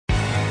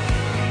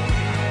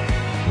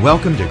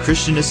Welcome to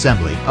Christian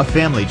Assembly, a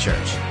family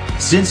church.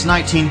 Since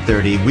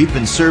 1930, we've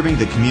been serving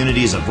the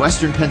communities of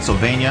Western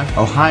Pennsylvania,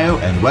 Ohio,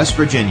 and West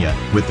Virginia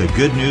with the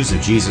good news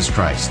of Jesus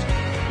Christ.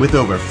 With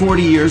over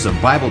 40 years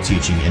of Bible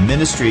teaching and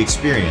ministry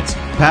experience,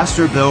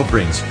 Pastor Bill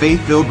brings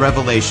faith-filled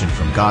revelation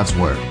from God's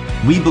Word.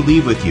 We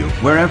believe with you,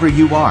 wherever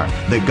you are,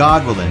 that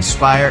God will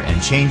inspire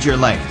and change your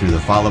life through the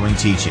following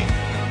teaching.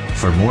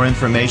 For more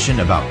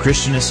information about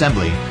Christian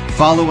Assembly,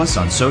 follow us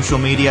on social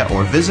media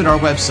or visit our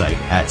website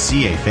at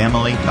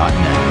cafamily.net.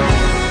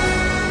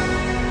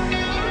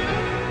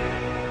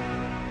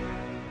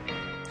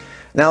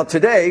 Now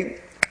today,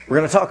 we're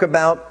going to talk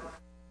about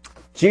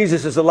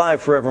Jesus is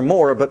alive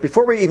forevermore, but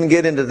before we even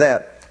get into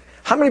that,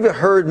 how many of you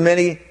heard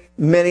many,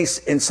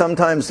 and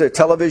sometimes the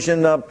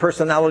television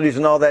personalities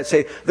and all that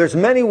say, there's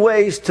many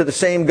ways to the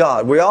same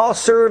God. We all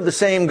serve the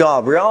same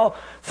God. We all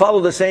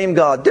follow the same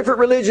God. Different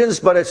religions,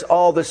 but it's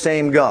all the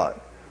same God.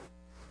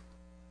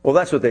 Well,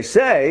 that's what they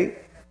say,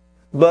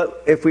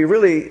 but if we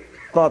really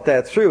thought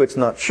that through, it's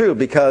not true.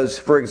 Because,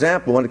 for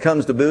example, when it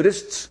comes to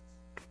Buddhists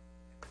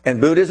and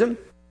Buddhism,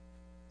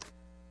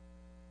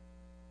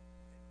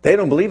 they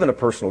don't believe in a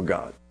personal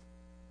God.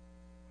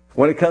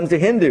 When it comes to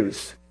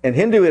Hindus and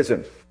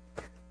Hinduism,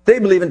 they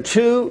believe in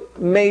two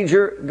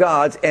major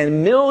gods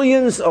and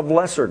millions of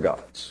lesser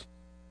gods.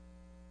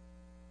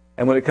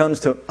 And when it comes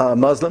to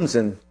Muslims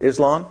and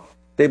Islam,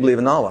 they believe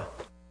in Allah.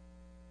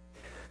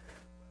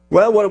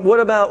 Well, what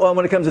about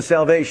when it comes to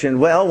salvation?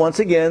 Well, once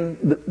again,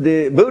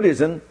 the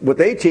Buddhism, what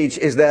they teach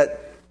is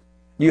that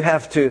you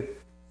have to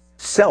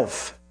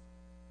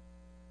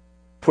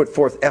put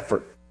forth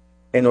effort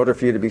in order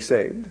for you to be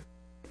saved.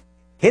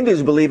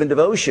 Hindus believe in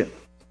devotion,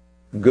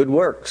 good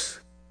works,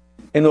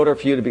 in order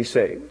for you to be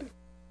saved.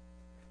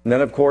 And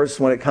then, of course,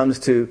 when it comes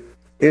to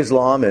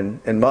Islam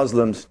and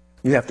Muslims,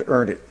 you have to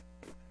earn it.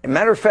 As a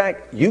matter of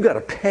fact, you got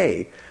to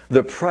pay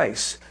the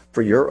price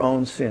for your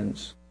own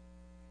sins.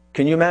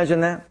 Can you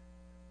imagine that?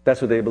 That's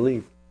what they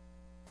believe.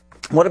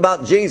 What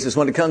about Jesus?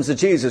 When it comes to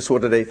Jesus,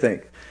 what do they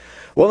think?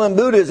 Well, in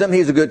Buddhism,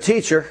 he's a good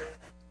teacher.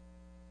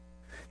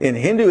 In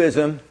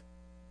Hinduism,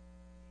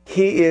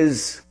 he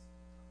is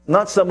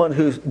not someone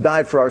who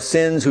died for our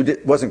sins, who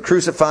wasn't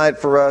crucified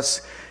for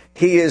us.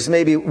 He is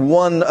maybe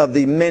one of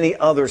the many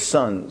other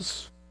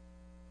sons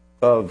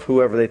of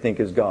whoever they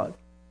think is God.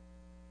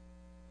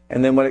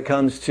 And then when it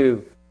comes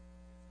to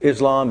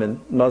Islam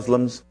and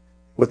Muslims,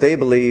 what they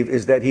believe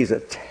is that he's a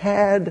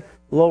tad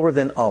lower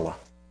than Allah.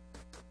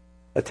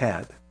 A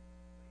tad.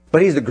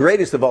 But he's the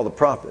greatest of all the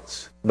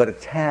prophets, but a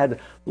tad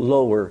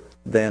lower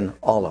than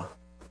Allah.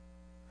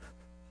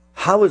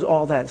 How is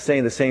all that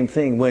saying the same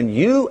thing when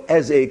you,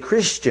 as a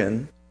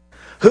Christian,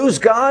 who's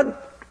God?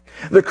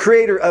 The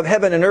creator of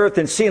heaven and earth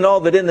and seeing all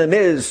that in them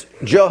is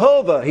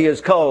Jehovah, he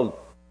is called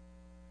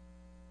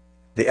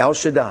the El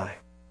Shaddai.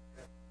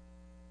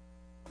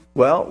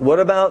 Well, what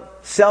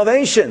about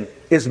salvation?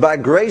 Is by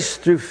grace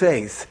through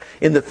faith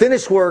in the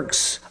finished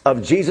works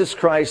of Jesus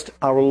Christ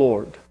our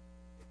Lord.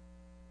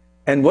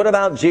 And what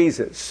about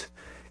Jesus?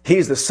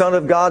 He's the Son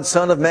of God,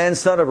 Son of Man,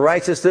 Son of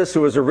righteousness,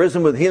 who has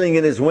arisen with healing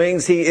in his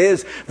wings. He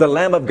is the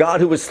Lamb of God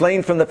who was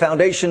slain from the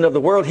foundation of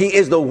the world. He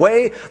is the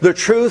way, the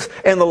truth,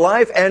 and the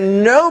life,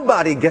 and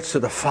nobody gets to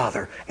the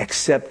Father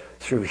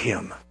except through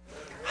him.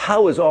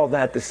 How is all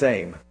that the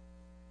same?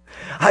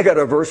 I got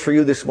a verse for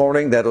you this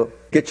morning that'll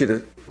get you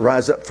to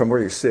rise up from where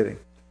you're sitting.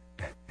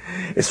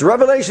 It's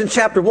Revelation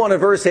chapter 1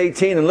 and verse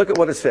 18, and look at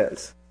what it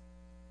says.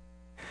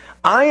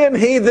 I am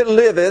he that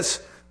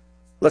liveth.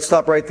 Let's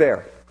stop right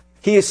there.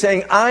 He is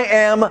saying, I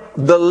am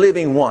the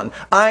living one.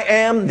 I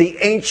am the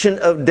Ancient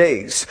of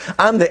Days.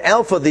 I'm the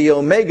Alpha, the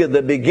Omega,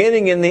 the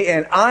beginning and the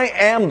end. I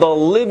am the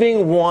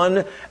living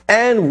one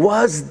and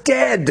was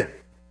dead.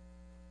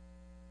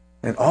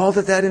 And all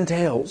that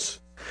entails.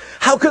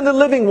 How can the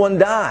living one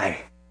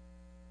die?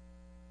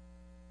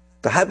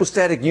 The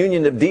hypostatic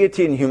union of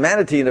deity and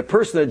humanity in the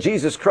person of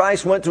Jesus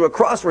Christ went to a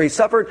cross where he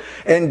suffered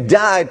and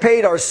died,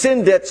 paid our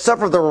sin debt,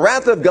 suffered the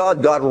wrath of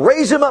God. God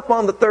raised him up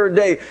on the third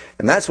day.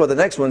 And that's why the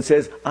next one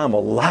says, I'm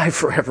alive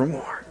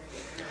forevermore.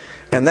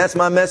 And that's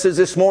my message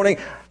this morning.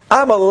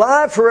 I'm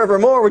alive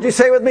forevermore. Would you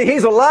say with me,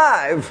 he's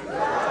alive?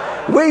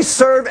 We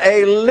serve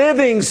a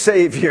living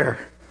Savior.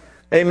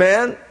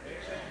 Amen?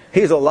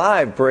 He's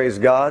alive, praise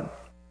God.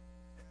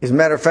 As a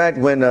matter of fact,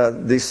 when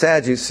the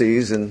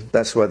Sadducees, and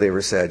that's why they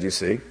were sad, you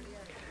see,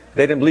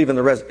 they didn't believe in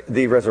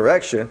the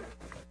resurrection,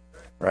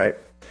 right?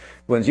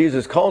 When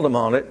Jesus called them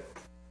on it,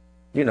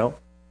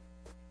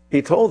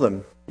 he told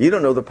them, you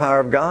don't know the power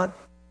of God.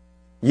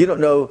 You don't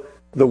know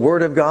the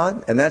Word of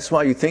God, and that's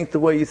why you think the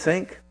way you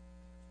think.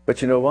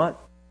 But you know what?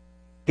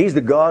 He's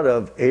the God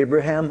of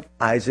Abraham,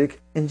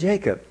 Isaac, and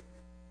Jacob.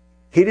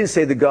 He didn't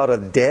say the God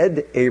of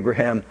dead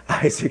Abraham,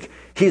 Isaac.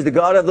 He's the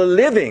God of the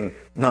living,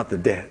 not the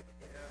dead.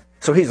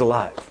 So he's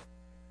alive.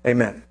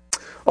 Amen.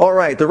 All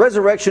right, the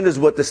resurrection is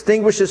what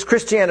distinguishes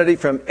Christianity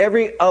from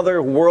every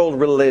other world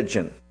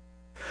religion.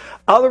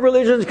 Other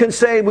religions can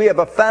say we have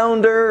a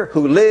founder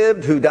who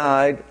lived, who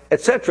died,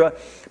 etc.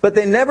 But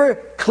they never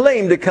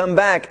claim to come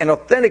back and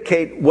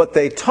authenticate what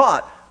they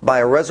taught by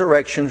a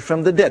resurrection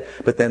from the dead.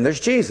 But then there's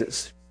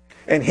Jesus.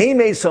 And he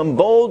made some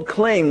bold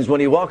claims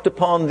when he walked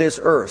upon this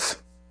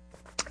earth,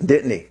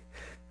 didn't he?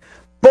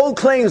 Bold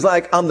claims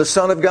like, I'm the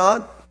Son of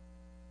God.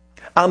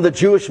 I'm the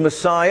Jewish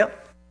Messiah.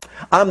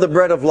 I'm the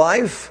bread of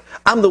life.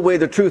 I'm the way,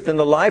 the truth, and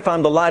the life.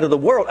 I'm the light of the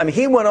world. I mean,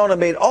 he went on and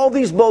made all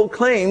these bold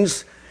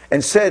claims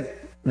and said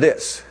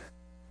this: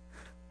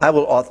 I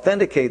will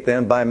authenticate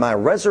them by my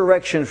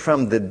resurrection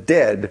from the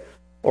dead,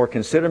 or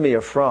consider me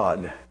a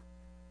fraud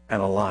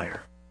and a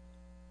liar.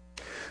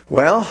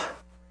 Well,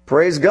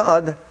 praise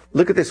God.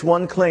 Look at this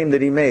one claim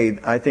that he made,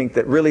 I think,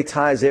 that really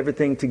ties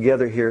everything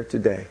together here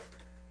today.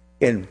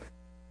 In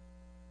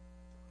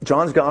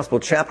John's Gospel,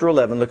 chapter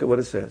 11, look at what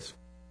it says.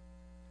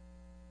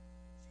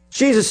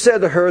 Jesus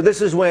said to her,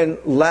 this is when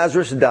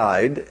Lazarus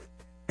died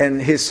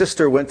and his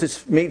sister went to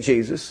meet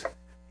Jesus.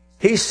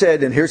 He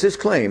said, and here's his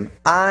claim,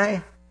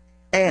 I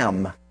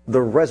am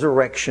the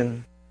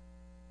resurrection.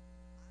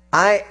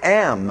 I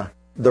am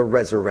the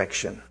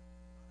resurrection.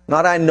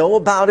 Not I know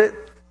about it,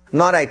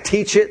 not I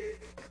teach it.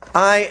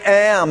 I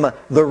am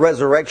the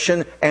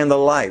resurrection and the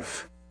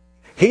life.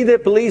 He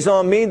that believes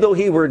on me, though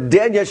he were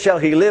dead, yet shall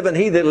he live. And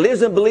he that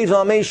lives and believes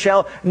on me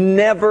shall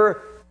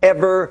never,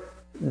 ever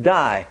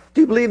die.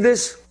 Do you believe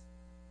this?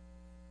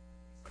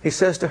 He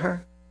says to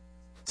her.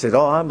 He says,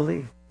 oh, I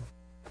believe.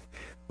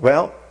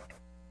 Well,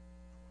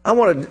 I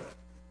want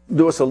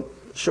to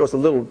show us a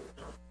little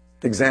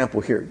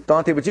example here.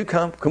 Dante, would you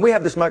come? Can we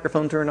have this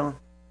microphone turned on?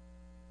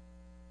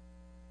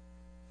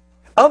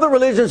 Other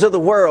religions of the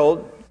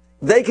world,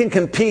 they can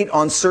compete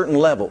on certain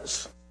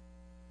levels.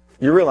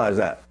 You realize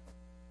that?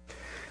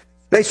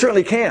 They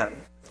certainly can.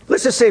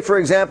 Let's just say, for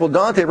example,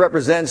 Dante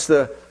represents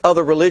the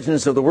other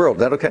religions of the world. Is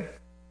that okay?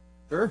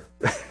 Sure.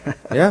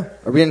 Yeah.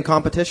 Are we in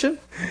competition?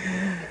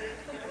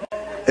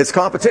 It's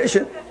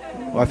competition.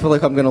 Well, I feel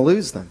like I'm going to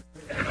lose then.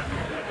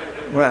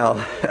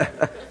 Well,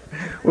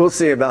 we'll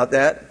see about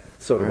that.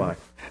 So do I.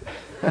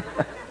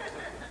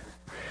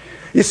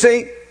 You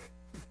see,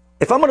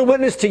 if I'm going to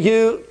witness to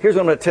you, here's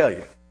what I'm going to tell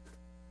you.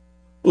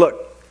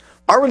 Look,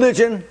 our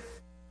religion,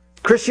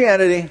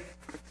 Christianity,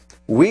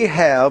 we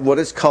have what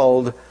is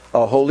called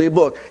a holy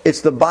book.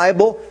 It's the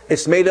Bible.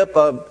 It's made up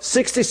of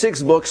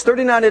 66 books,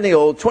 39 in the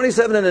Old,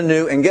 27 in the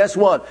New. And guess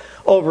what?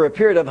 Over a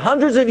period of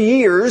hundreds of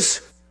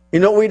years, you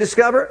know what we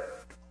discover?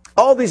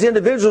 All these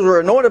individuals were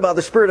anointed by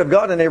the Spirit of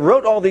God, and they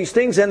wrote all these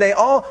things, and they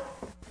all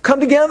come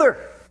together.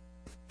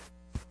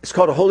 It's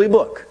called a holy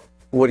book.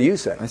 What do you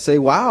say? I say,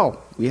 wow,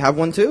 we have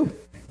one too.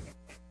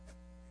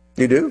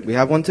 You do? We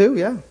have one too,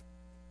 yeah.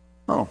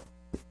 Oh.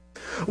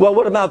 Well,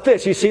 what about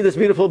this? You see this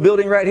beautiful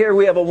building right here?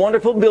 We have a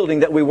wonderful building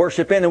that we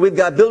worship in, and we've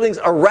got buildings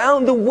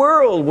around the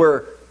world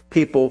where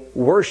people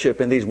worship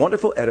in these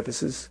wonderful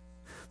edifices.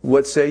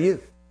 What say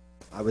you?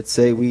 I would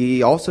say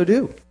we also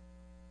do.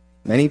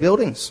 Many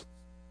buildings.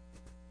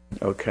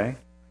 Okay.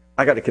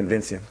 I got to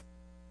convince him.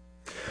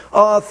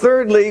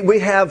 Thirdly, we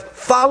have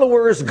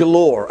followers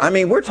galore. I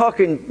mean, we're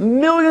talking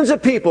millions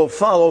of people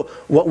follow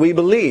what we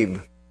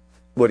believe.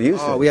 What do you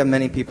say? We have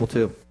many people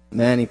too.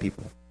 Many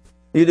people.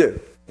 You do?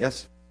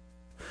 Yes.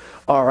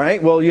 All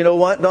right. Well, you know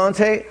what,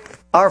 Dante?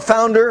 Our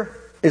founder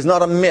is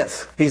not a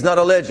myth. He's not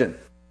a legend.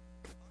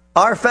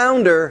 Our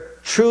founder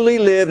truly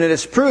lived, and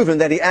it's proven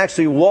that he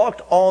actually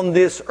walked on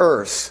this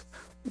earth.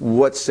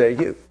 What say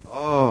you?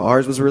 Oh,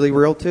 ours was really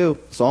real too.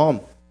 Saw him.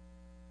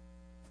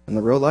 In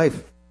the real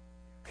life.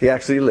 He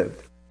actually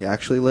lived. He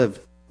actually lived.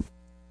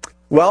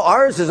 Well,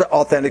 ours is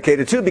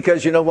authenticated too,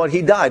 because you know what?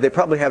 He died. They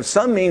probably have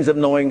some means of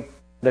knowing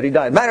that he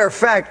died. Matter of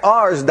fact,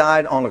 ours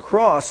died on a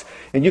cross,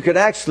 and you could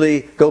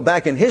actually go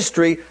back in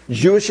history.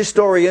 Jewish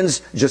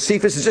historians,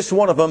 Josephus is just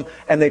one of them,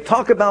 and they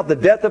talk about the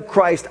death of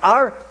Christ,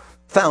 our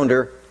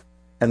founder,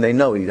 and they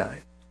know he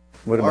died.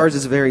 Ours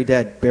is very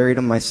dead. Buried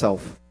him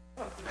myself.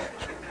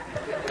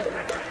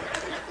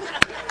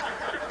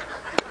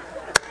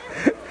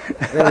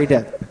 Very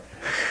dead.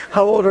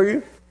 How old are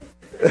you?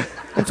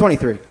 I'm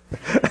 23.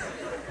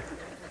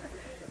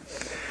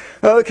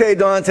 Okay,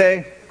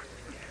 Dante.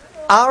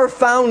 Our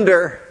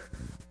founder,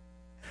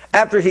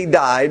 after he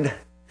died,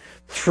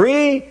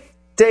 3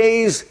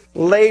 days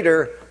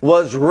later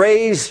was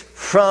raised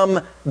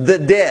from the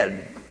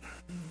dead.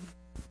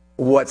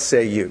 What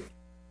say you?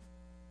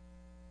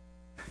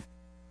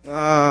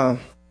 Well,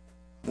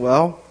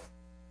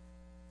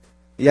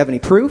 you have any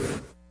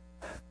proof?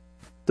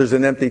 There's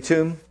an empty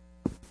tomb.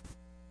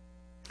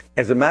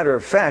 As a matter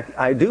of fact,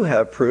 I do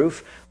have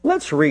proof.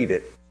 Let's read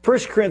it. 1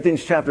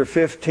 Corinthians chapter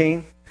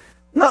 15.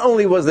 Not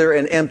only was there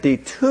an empty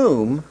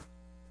tomb,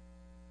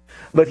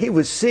 but he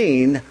was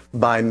seen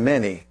by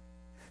many.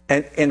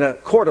 And in a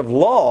court of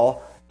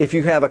law, if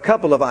you have a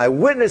couple of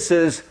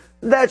eyewitnesses,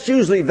 that's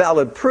usually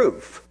valid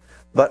proof.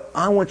 But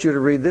I want you to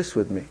read this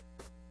with me.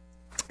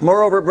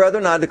 Moreover,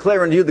 brethren, I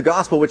declare unto you the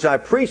gospel which I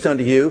preached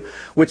unto you,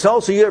 which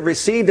also you have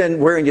received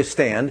and wherein you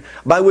stand,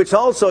 by which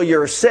also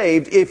you are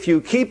saved, if you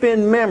keep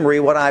in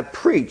memory what I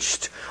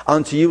preached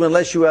unto you,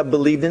 unless you have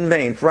believed in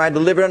vain. For I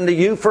delivered unto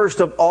you first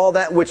of all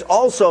that which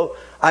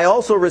I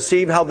also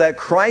received, how that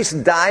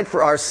Christ died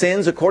for our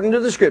sins according to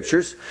the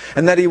Scriptures,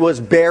 and that he was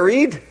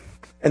buried,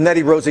 and that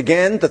he rose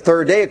again the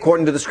third day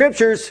according to the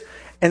Scriptures,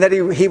 and that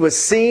he was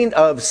seen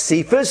of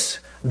Cephas,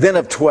 then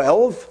of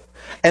 12,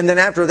 and then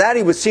after that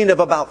he was seen of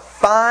about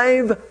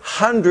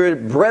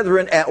 500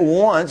 brethren at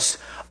once,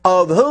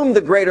 of whom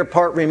the greater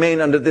part remain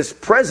unto this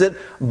present,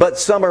 but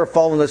some are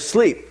fallen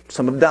asleep.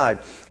 Some have died.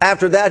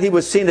 After that he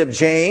was seen of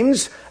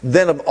James,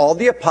 then of all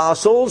the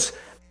apostles,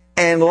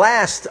 and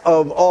last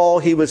of all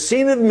he was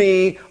seen of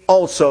me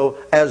also,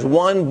 as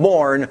one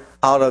born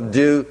out of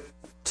due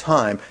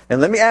time.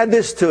 And let me add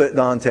this to it,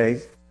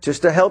 Dante,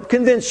 just to help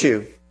convince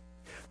you.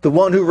 The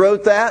one who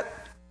wrote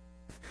that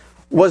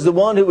was the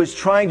one who was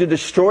trying to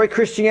destroy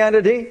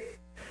Christianity.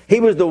 He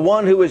was the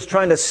one who was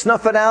trying to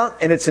snuff it out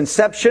in its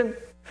inception.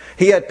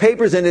 He had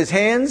papers in his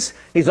hands.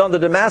 He's on the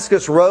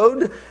Damascus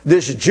Road.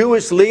 This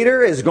Jewish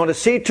leader is going to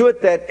see to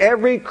it that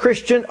every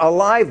Christian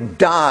alive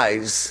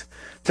dies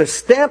to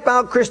stamp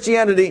out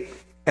Christianity.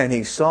 And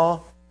he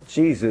saw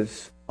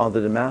Jesus on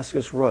the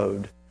Damascus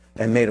Road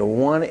and made a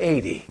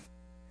 180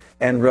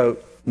 and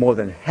wrote more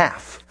than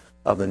half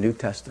of the New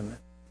Testament.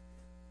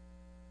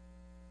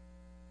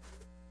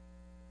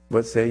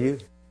 What say you?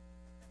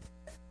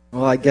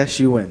 Well, I guess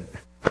you win.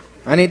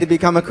 I need to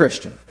become a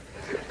Christian.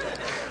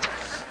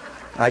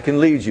 I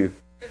can lead you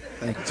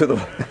to the...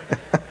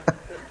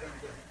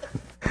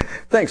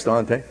 Thanks,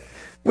 Dante.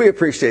 We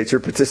appreciate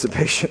your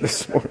participation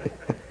this morning.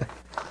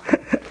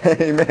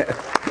 Amen.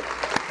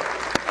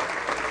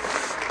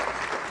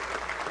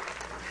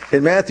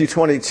 In Matthew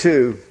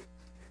 22,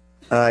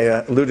 I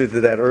alluded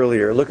to that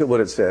earlier. Look at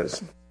what it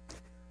says.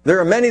 There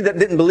are many that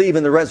didn't believe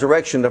in the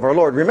resurrection of our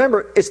Lord.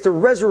 Remember, it's the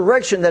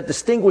resurrection that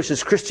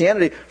distinguishes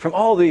Christianity from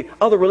all the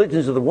other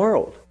religions of the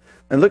world.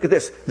 And look at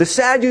this. The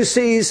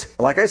Sadducees,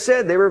 like I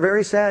said, they were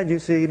very sad, you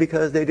see,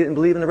 because they didn't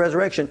believe in the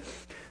resurrection.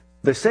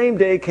 The same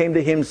day came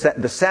to him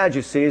the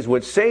Sadducees,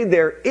 which say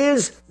there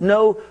is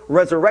no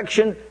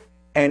resurrection,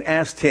 and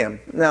asked him.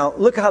 Now,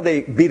 look how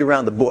they beat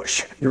around the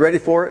bush. You ready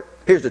for it?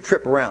 Here's the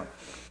trip around.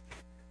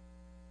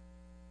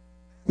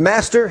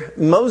 Master,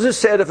 Moses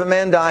said, if a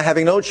man die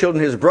having no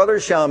children, his brother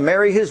shall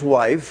marry his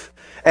wife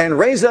and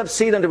raise up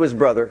seed unto his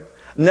brother.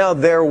 Now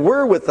there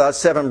were with us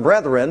 7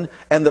 brethren,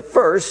 and the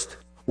first,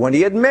 when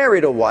he had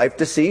married a wife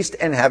deceased,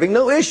 and having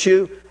no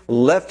issue,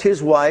 left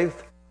his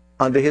wife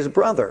unto his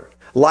brother.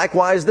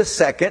 Likewise the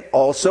second,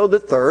 also the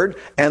third,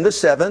 and the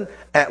 7th.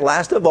 At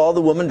last of all,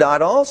 the woman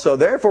died also.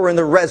 Therefore, in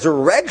the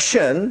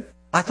resurrection,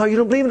 I thought you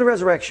don't believe in the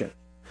resurrection.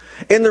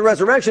 In the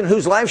resurrection,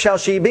 whose life shall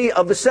she be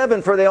of the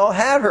 7? For they all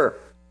had her.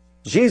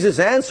 Jesus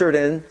answered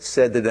and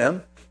said to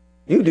them,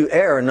 you do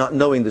err, not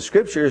knowing the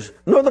Scriptures,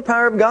 nor the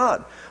power of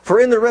God. For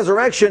in the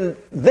resurrection,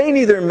 they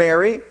neither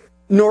marry,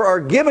 nor are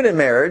given in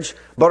marriage,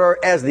 but are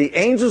as the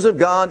angels of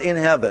God in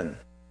heaven.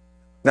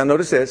 Now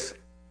notice this.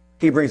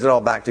 He brings it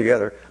all back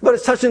together. But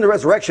it's touching the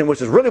resurrection,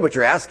 which is really what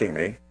you're asking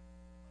me,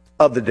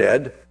 of the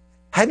dead.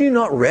 Have you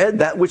not read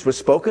that which was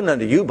spoken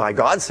unto you by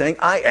God, saying,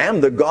 I am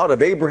the God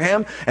of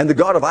Abraham, and the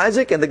God of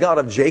Isaac, and the God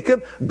of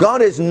Jacob?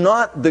 God is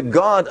not the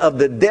God of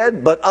the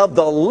dead, but of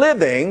the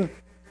living.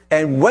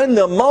 And when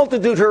the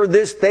multitude heard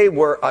this, they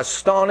were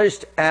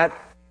astonished at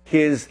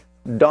his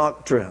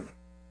doctrine.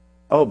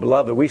 Oh,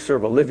 beloved, we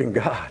serve a living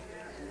God.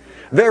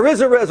 There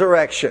is a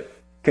resurrection.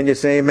 Can you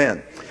say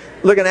amen?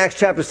 Look in Acts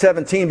chapter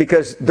 17,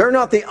 because they're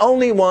not the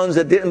only ones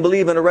that didn't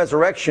believe in a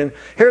resurrection.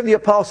 Here the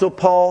Apostle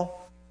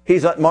Paul,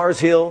 he's at Mars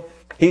Hill.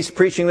 He's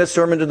preaching this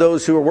sermon to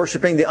those who are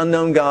worshiping the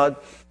unknown God.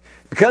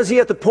 Because he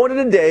hath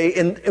appointed a day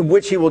in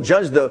which he will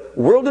judge the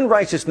world in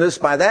righteousness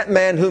by that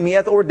man whom he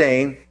hath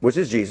ordained, which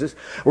is Jesus,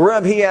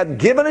 whereof he hath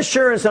given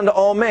assurance unto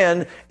all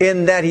men,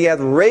 in that he hath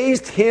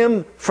raised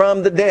him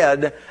from the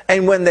dead.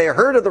 And when they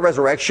heard of the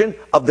resurrection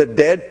of the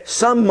dead,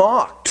 some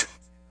mocked,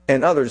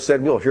 and others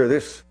said, we'll hear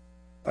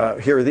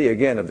thee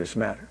again of this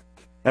matter.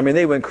 I mean,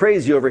 they went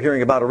crazy over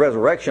hearing about a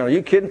resurrection. Are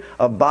you kidding?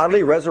 A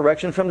bodily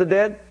resurrection from the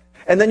dead?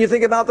 And then you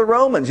think about the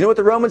Romans. You know what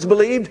the Romans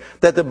believed?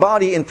 That the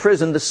body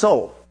imprisoned the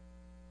soul.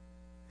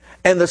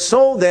 And the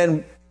soul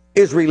then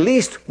is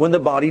released when the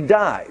body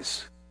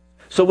dies.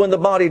 So when the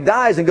body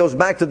dies and goes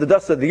back to the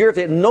dust of the earth,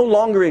 it no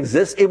longer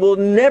exists. It will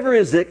never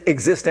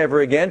exist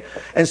ever again.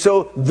 And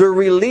so they're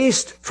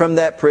released from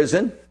that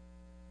prison.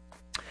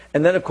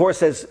 And then, of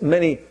course, as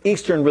many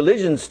Eastern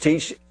religions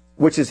teach,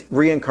 which is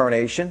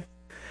reincarnation,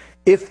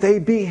 if they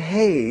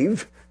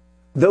behave,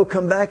 they'll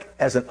come back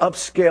as an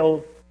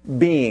upscale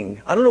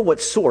being. I don't know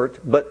what sort,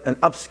 but an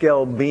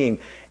upscale being.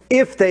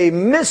 If they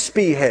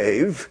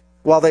misbehave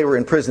while they were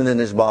imprisoned in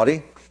his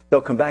body, they'll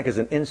come back as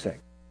an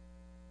insect.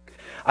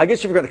 I guess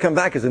if you're going to come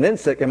back as an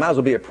insect, it might as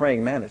well be a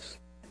praying mantis.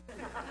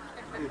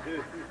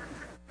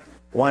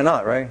 Why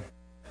not, right?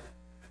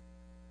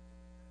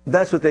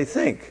 That's what they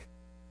think.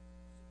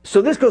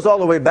 So this goes all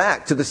the way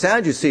back to the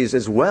Sadducees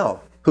as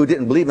well, who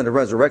didn't believe in the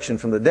resurrection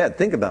from the dead.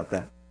 Think about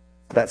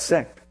that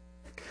sect.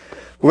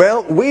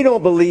 Well, we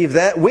don't believe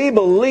that. We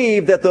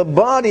believe that the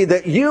body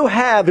that you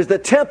have is the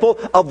temple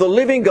of the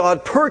living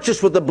God,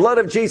 purchased with the blood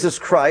of Jesus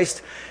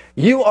Christ.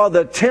 You are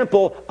the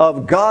temple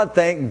of God.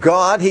 Thank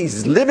God.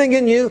 He's living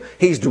in you.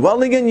 He's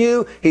dwelling in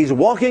you. He's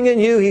walking in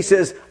you. He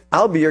says,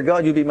 I'll be your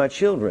God. You be my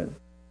children.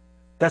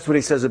 That's what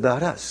he says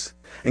about us.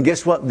 And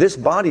guess what? This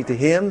body to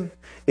him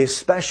is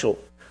special.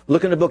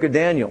 Look in the book of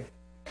Daniel.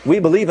 We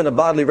believe in a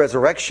bodily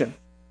resurrection.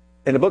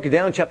 In the book of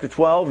Daniel, chapter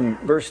 12 and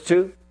verse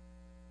 2.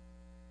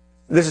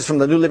 This is from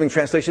the New Living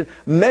Translation.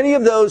 Many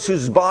of those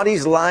whose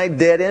bodies lie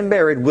dead and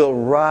buried will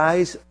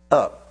rise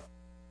up.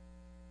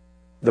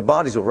 The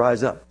bodies will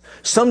rise up.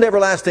 Some to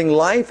everlasting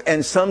life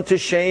and some to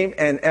shame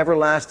and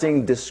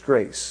everlasting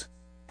disgrace.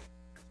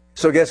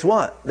 So guess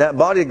what? That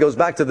body that goes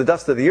back to the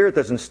dust of the earth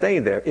doesn't stay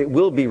there. It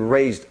will be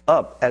raised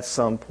up at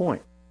some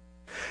point.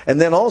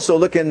 And then also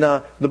look in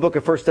the book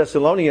of 1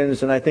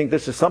 Thessalonians, and I think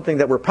this is something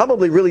that we're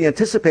probably really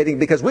anticipating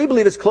because we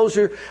believe it's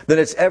closer than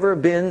it's ever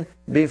been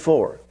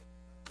before.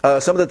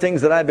 Some of the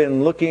things that I've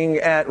been looking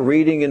at,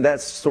 reading, and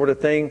that sort of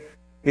thing,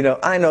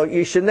 I know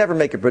you should never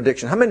make a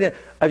prediction. How many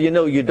of you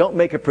know you don't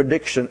make a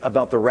prediction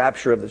about the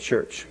rapture of the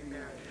church?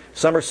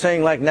 Some are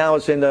saying like now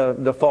it's in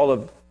the fall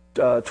of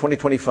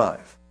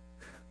 2025.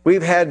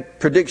 We've had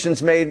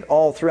predictions made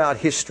all throughout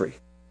history.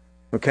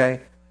 Okay?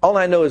 All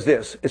I know is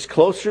this. It's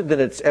closer than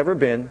it's ever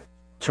been.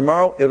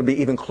 Tomorrow it'll be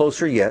even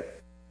closer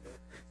yet.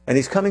 And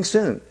he's coming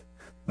soon.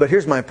 But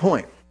here's my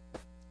point.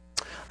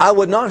 I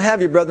would not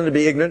have you, brethren, to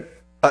be ignorant,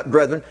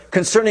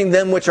 concerning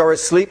them which are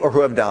asleep or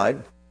who have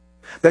died,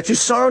 that you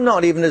sorrow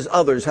not even as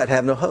others that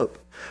have no hope.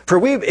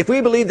 For if we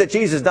believe that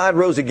Jesus died,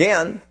 rose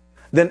again,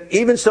 then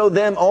even so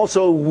them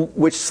also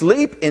which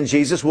sleep in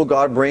Jesus will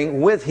God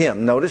bring with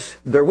him. Notice,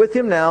 they're with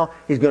him now.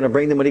 He's going to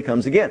bring them when he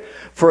comes again.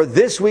 For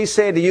this we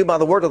say to you by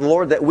the word of the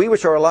Lord, that we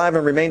which are alive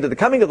and remain to the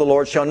coming of the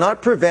Lord shall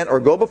not prevent or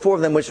go before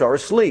them which are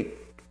asleep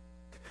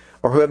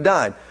or who have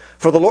died.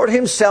 For the Lord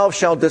himself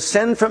shall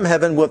descend from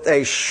heaven with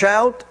a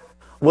shout,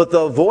 with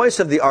the voice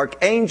of the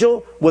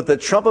archangel, with the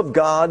trump of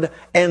God,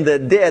 and the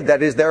dead,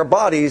 that is their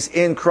bodies,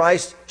 in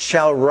Christ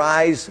shall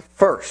rise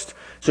first.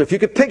 So if you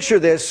could picture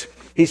this,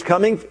 he's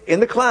coming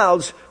in the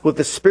clouds with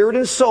the spirit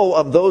and soul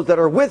of those that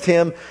are with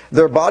him.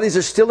 Their bodies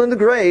are still in the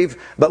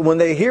grave, but when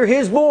they hear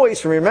his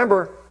voice,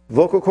 remember,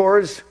 vocal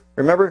cords,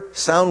 remember,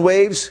 sound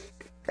waves,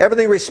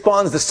 everything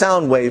responds to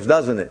sound waves,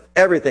 doesn't it?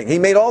 Everything. He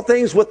made all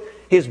things with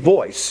his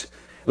voice.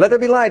 Let there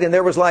be light, and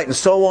there was light, and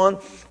so on.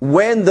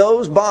 When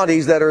those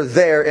bodies that are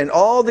there and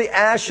all the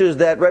ashes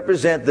that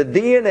represent the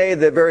DNA,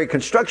 the very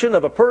construction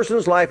of a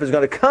person's life is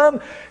going to come,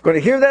 going to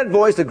hear that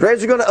voice, the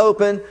graves are going to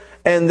open,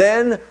 and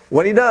then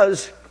when he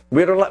does,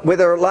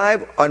 whether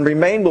alive and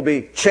remain will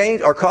be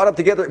changed or caught up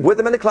together with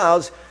him in the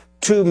clouds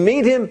to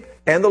meet him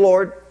and the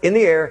Lord in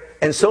the air,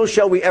 and so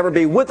shall we ever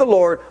be with the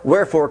Lord.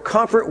 Wherefore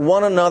comfort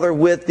one another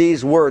with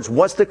these words.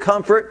 What's the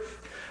comfort?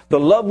 The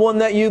loved one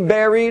that you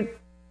buried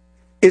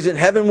is in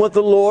heaven with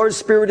the Lord,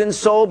 spirit and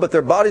soul, but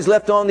their body's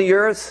left on the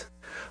earth.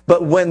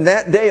 But when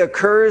that day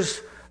occurs,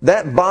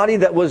 that body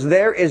that was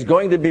there is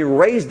going to be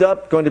raised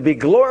up, going to be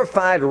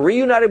glorified,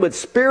 reunited with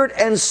spirit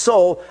and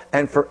soul,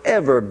 and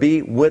forever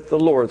be with the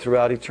Lord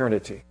throughout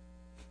eternity.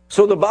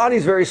 So the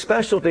body's very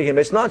special to him.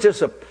 It's not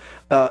just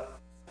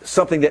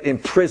something that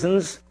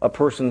imprisons a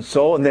person's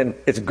soul and then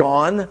it's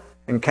gone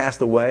and cast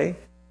away.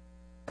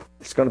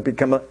 It's going to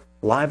become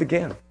alive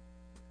again.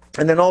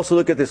 And then also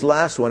look at this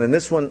last one. And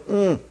this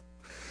one,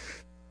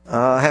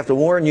 I have to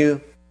warn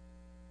you,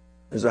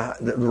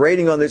 the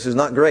rating on this is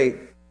not great,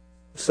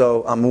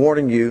 so I'm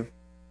warning you,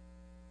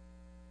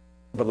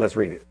 but let's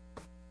read it.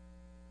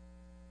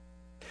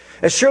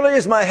 As surely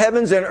as my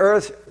heavens and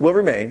earth will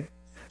remain,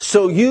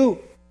 so you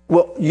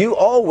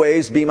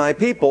always be my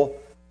people,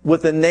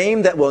 with a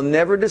name that will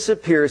never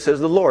disappear, says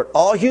the Lord.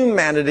 All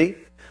humanity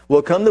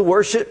will come to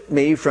worship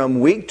me from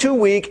week to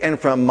week and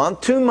from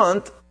month to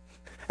month.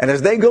 And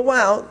as they go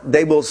out,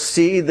 they will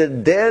see the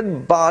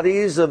dead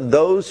bodies of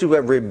those who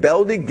have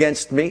rebelled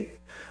against me.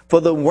 For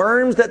the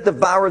worms that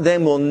devour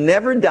them will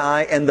never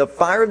die, and the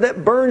fire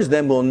that burns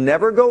them will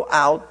never go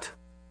out.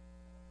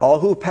 All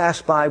who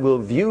pass by will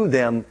view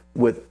them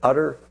with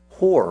utter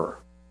horror.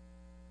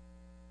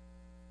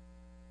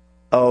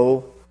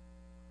 Oh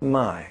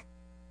my.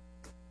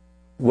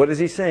 What is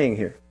he saying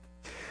here?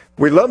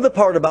 We love the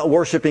part about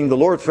worshiping the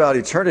Lord throughout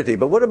eternity,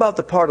 but what about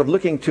the part of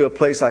looking to a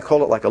place, I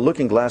call it like a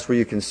looking glass, where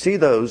you can see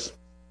those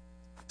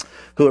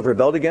who have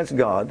rebelled against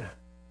God?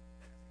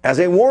 As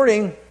a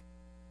warning,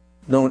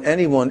 don't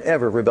anyone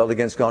ever rebel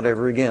against God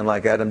ever again,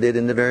 like Adam did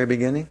in the very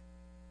beginning.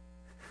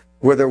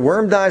 Where the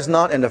worm dies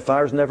not and the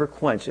fire's never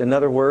quenched. In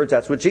other words,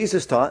 that's what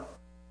Jesus taught.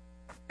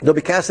 They'll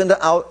be cast into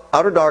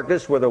outer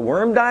darkness where the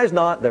worm dies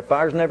not, their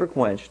fire's never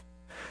quenched.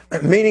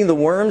 Meaning the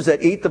worms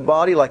that eat the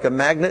body like a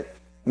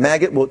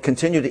maggot will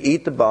continue to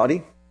eat the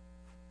body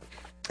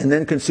and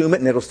then consume it,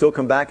 and it'll still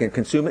come back and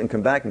consume it and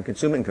come back and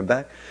consume it and come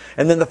back.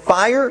 And then the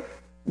fire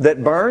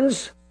that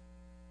burns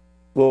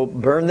will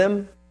burn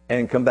them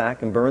and come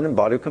back and burn them,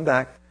 body will come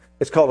back.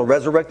 It's called a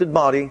resurrected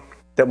body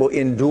that will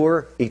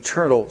endure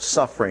eternal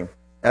suffering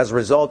as a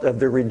result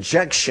of their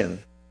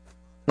rejection,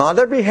 not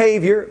their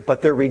behavior,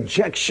 but their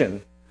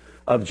rejection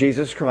of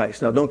Jesus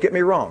Christ. Now don't get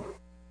me wrong.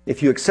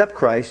 If you accept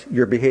Christ,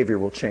 your behavior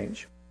will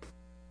change.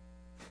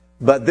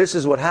 But this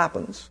is what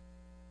happens.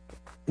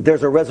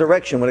 There's a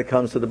resurrection when it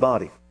comes to the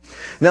body.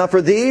 Now,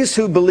 for these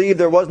who believe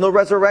there was no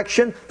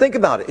resurrection, think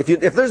about it.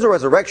 If there's a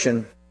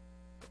resurrection,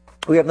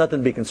 we have nothing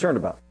to be concerned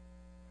about.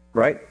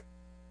 Right?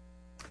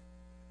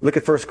 Look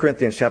at 1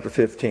 Corinthians chapter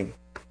 15.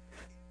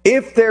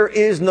 If there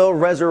is no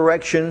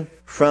resurrection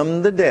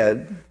from the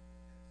dead,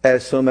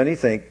 as so many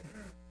think,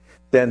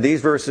 then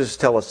these verses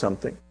tell us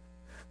something.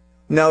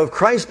 Now, if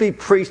Christ be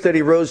preached that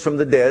he rose from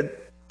the dead,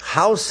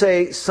 how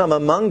say some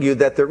among you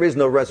that there is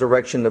no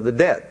resurrection of the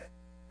dead?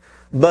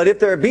 But if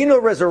there be no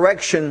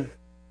resurrection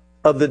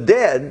of the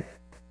dead,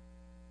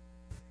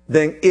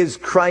 then is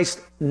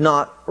Christ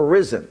not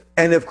risen?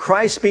 And if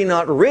Christ be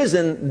not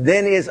risen,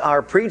 then is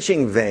our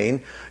preaching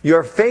vain.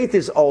 Your faith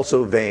is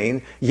also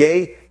vain.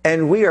 Yea,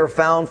 and we are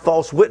found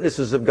false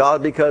witnesses of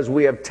God, because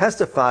we have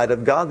testified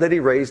of God that he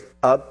raised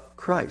up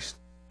Christ,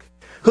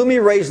 whom he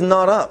raised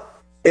not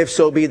up, if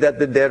so be that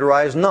the dead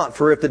rise not.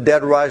 For if the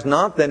dead rise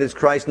not, then is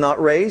Christ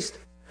not raised?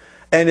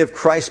 And if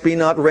Christ be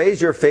not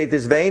raised, your faith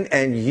is vain,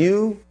 and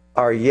you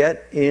are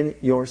yet in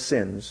your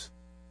sins.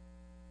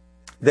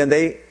 Then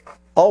they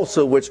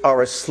also which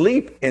are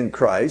asleep in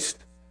Christ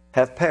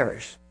have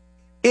perished.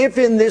 If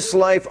in this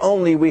life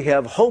only we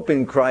have hope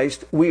in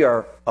Christ, we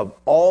are of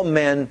all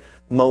men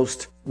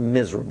most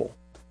miserable.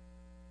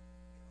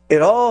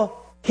 It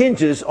all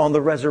hinges on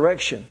the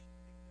resurrection.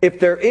 If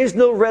there is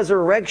no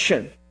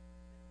resurrection,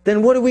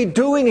 then what are we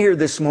doing here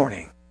this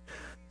morning?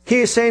 He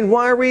is saying,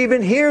 why are we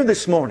even here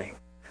this morning?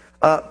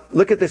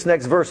 Look at this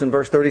next verse in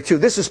verse 32.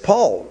 This is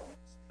Paul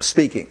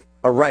speaking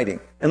or writing.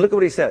 And look at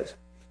what he says.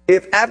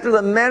 If after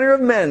the manner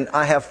of men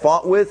I have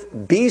fought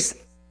with beasts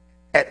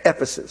at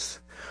Ephesus,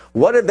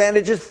 what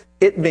advantageth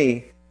it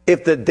me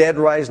if the dead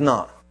rise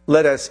not?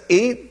 Let us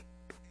eat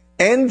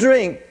and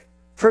drink,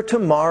 for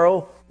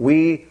tomorrow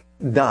we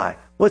die.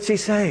 What's he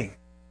saying?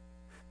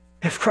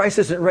 If Christ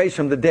isn't raised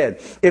from the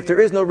dead, if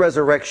there is no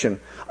resurrection,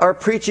 our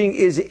preaching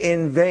is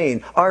in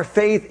vain. Our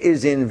faith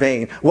is in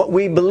vain. What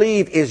we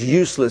believe is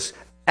useless,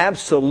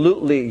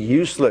 absolutely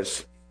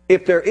useless.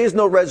 If there is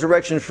no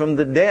resurrection from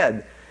the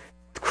dead,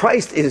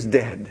 Christ is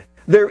dead.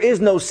 There is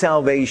no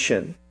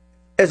salvation.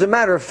 As a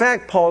matter of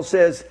fact, Paul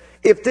says,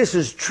 if this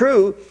is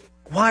true,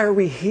 why are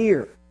we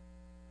here?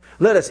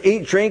 Let us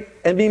eat, drink,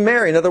 and be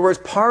merry. In other words,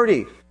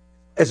 party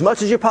as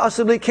much as you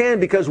possibly can,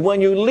 because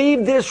when you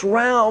leave this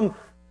realm,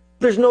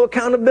 there's no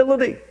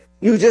accountability.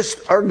 You just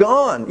are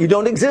gone. You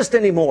don't exist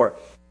anymore.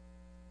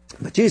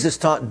 But Jesus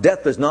taught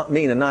death does not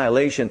mean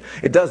annihilation.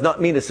 It does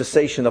not mean a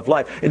cessation of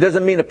life. It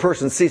doesn't mean a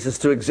person ceases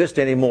to exist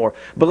anymore.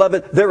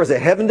 Beloved, there is a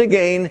heaven to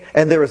gain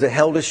and there is a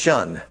hell to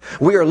shun.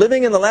 We are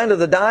living in the land of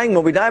the dying.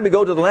 When we die, we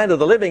go to the land of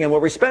the living. And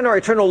where we spend our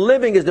eternal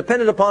living is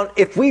dependent upon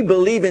if we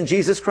believe in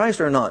Jesus Christ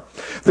or not.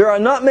 There are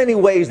not many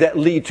ways that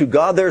lead to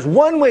God. There's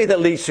one way that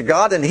leads to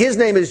God, and his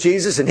name is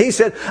Jesus. And he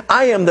said,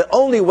 I am the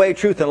only way,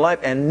 truth, and life,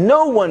 and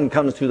no one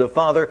comes to the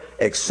Father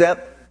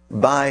except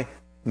by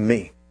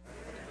me.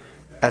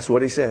 That's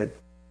what he said.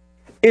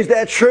 Is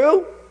that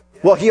true?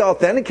 Well, he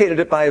authenticated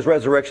it by his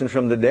resurrection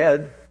from the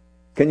dead.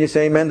 Can you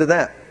say amen to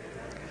that?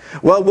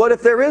 Well, what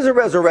if there is a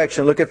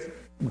resurrection?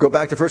 Go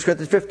back to 1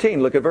 Corinthians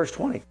 15. Look at verse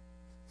 20.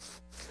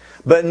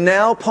 But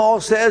now,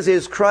 Paul says,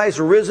 is Christ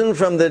risen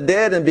from the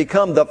dead and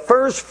become the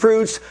first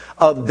fruits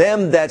of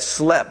them that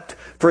slept?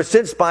 For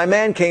since by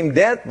man came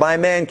death, by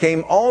man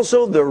came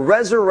also the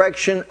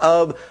resurrection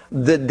of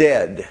the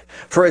dead.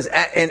 For as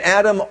in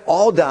Adam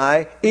all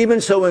die,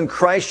 even so in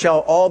Christ shall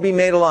all be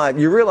made alive.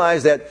 You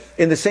realize that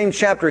in the same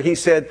chapter he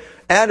said,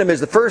 Adam is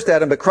the first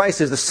Adam, but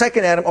Christ is the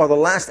second Adam or the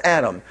last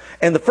Adam.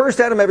 And the first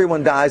Adam,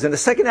 everyone dies. And the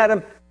second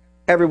Adam,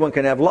 everyone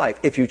can have life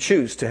if you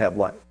choose to have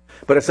life.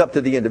 But it's up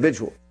to the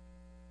individual.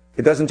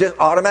 It doesn't just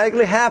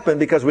automatically happen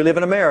because we live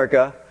in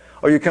America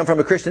or you come from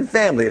a Christian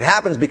family. It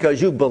happens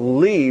because you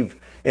believe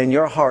in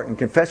your heart and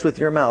confess with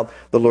your mouth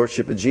the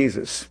Lordship of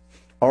Jesus.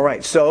 All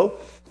right, so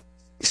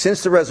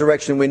since the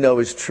resurrection we know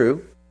is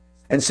true,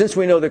 and since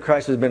we know that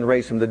Christ has been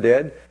raised from the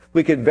dead,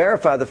 we can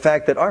verify the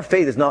fact that our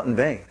faith is not in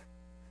vain.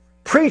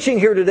 Preaching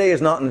here today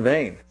is not in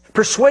vain.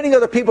 Persuading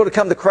other people to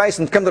come to Christ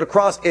and come to the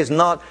cross is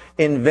not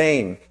in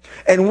vain.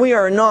 And we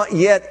are not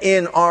yet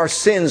in our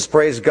sins,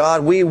 praise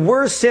God. We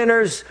were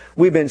sinners.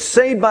 We've been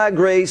saved by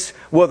grace.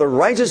 We're the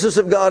righteousness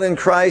of God in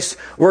Christ.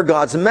 We're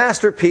God's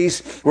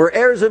masterpiece. We're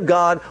heirs of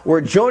God.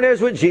 We're joint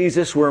heirs with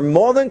Jesus. We're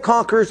more than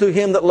conquerors through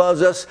him that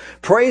loves us.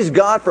 Praise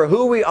God for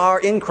who we are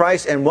in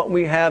Christ and what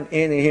we have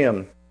in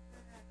him.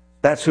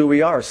 That's who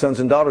we are, sons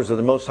and daughters of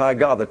the Most High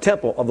God, the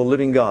temple of the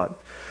living God.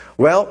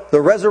 Well, the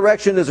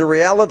resurrection is a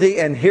reality,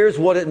 and here's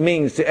what it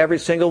means to every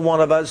single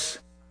one of us.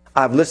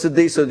 I've listed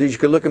these so that you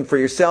can look them for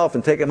yourself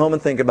and take them home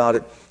and think about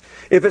it.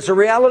 If it's a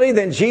reality,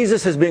 then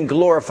Jesus has been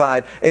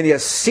glorified, and he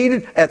is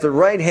seated at the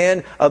right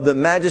hand of the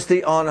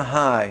Majesty on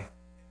high,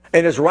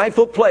 in his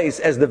rightful place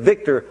as the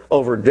victor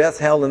over death,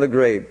 hell, and the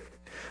grave.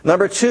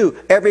 Number two,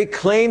 every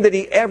claim that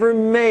he ever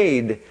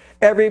made,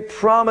 every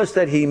promise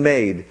that he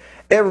made,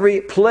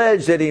 every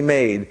pledge that he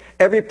made,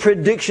 every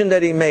prediction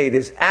that he made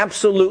is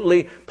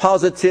absolutely,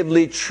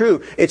 positively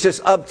true. It's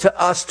just up to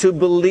us to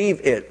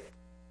believe it.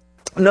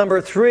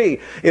 Number 3,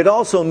 it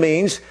also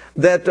means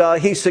that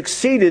he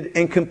succeeded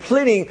in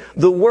completing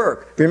the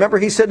work. Remember,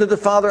 he said to the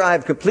Father, I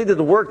have completed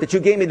the work that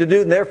you gave me to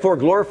do, and therefore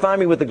glorify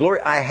me with the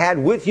glory I had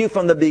with you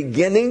from the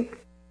beginning.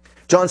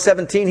 John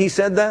 17, he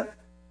said that.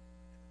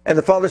 And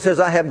the Father says,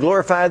 I have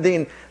glorified thee.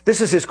 And this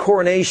is his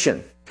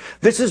coronation.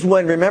 This is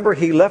when, remember,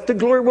 he left the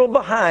glory world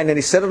behind and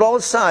he set it all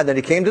aside. Then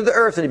he came to the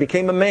earth and he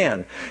became a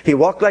man. He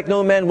walked like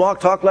no man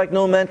walked, talked like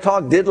no man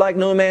talked, did like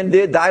no man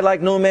did, died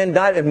like no man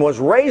died, and was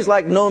raised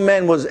like no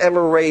man was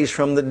ever raised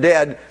from the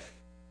dead,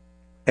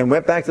 and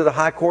went back to the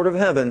high court of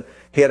heaven.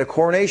 He had a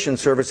coronation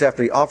service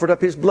after he offered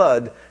up his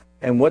blood.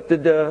 And what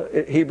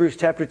did Hebrews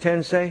chapter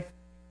 10 say?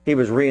 He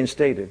was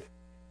reinstated.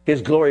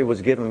 His glory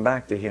was given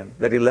back to him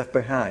that he left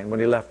behind when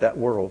he left that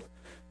world.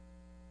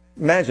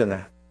 Imagine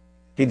that.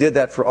 He did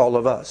that for all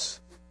of us.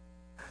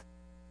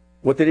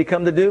 What did he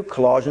come to do?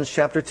 Colossians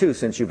chapter 2,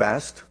 since you've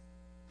asked.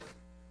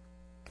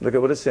 Look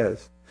at what it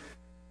says.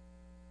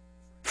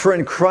 For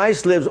in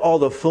Christ lives all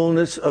the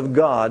fullness of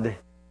God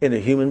in a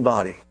human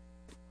body.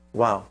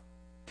 Wow.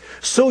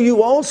 So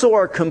you also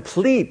are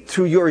complete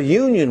through your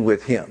union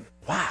with him.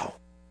 Wow.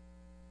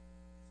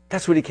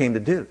 That's what he came to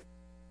do.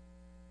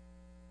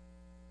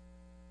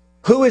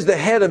 Who is the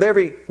head of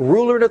every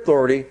ruler and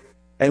authority?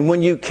 And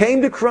when you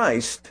came to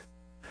Christ,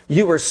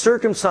 you were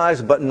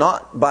circumcised, but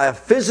not by a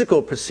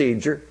physical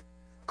procedure.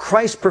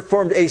 Christ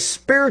performed a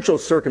spiritual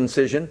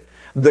circumcision,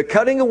 the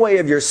cutting away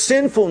of your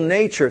sinful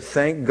nature,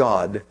 thank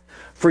God.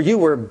 For you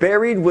were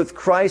buried with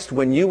Christ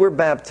when you were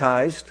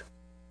baptized,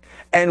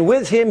 and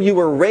with him you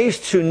were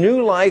raised to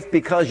new life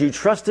because you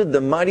trusted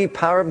the mighty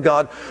power of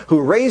God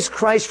who raised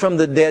Christ from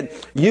the dead.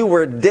 You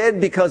were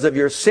dead because of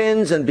your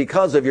sins, and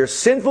because of your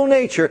sinful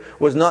nature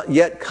was not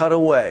yet cut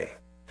away.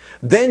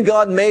 Then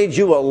God made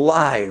you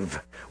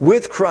alive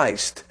with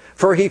Christ.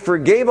 For he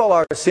forgave all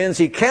our sins.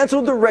 He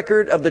canceled the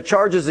record of the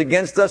charges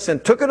against us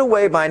and took it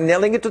away by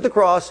nailing it to the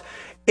cross.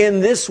 In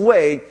this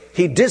way,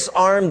 he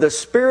disarmed the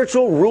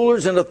spiritual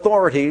rulers and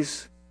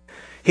authorities.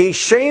 He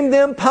shamed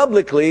them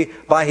publicly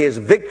by his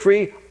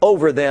victory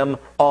over them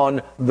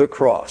on the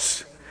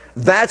cross.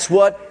 That's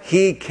what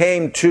he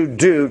came to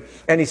do.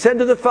 And he said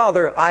to the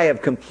Father, I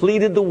have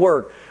completed the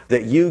work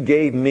that you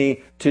gave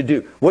me to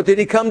do. What did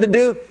he come to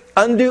do?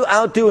 Undo,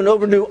 outdo, and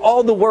overdo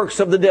all the works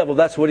of the devil.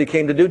 That's what he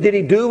came to do. Did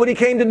he do what he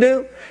came to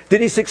do?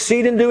 Did he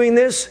succeed in doing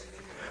this?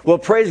 Well,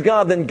 praise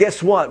God. Then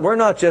guess what?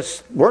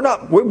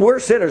 We're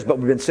sinners, but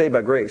we've been saved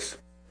by grace.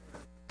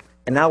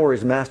 And now we're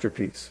his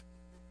masterpiece.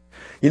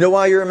 You know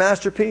why you're a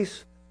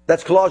masterpiece?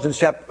 That's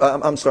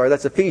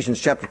that's Ephesians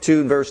chapter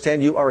 2 and verse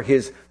 10. You are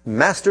his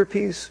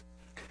masterpiece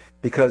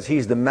because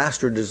he's the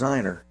master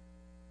designer.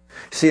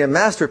 See, a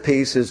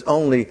masterpiece is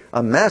only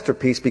a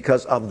masterpiece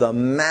because of the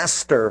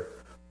master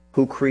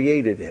who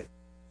created it.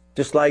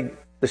 Just like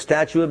the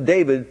statue of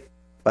David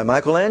by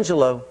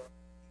Michelangelo.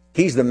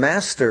 He's the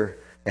master,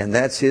 and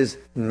that's his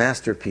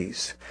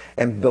masterpiece.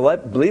 And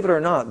believe it or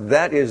not,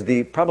 that is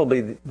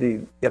probably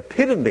the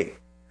epitome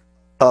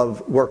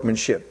of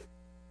workmanship.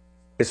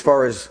 As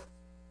far as,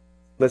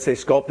 let's say,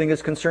 sculpting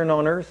is concerned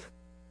on earth,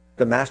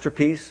 the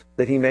masterpiece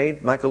that he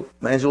made,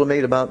 Michelangelo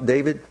made about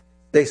David,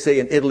 they say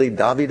in Italy,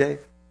 Davide.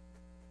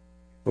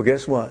 Well,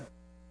 guess what?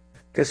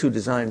 Guess who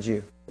designed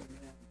you?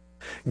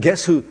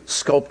 Guess who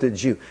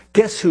sculpted you?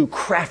 Guess who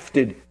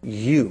crafted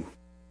you?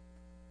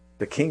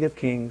 The King of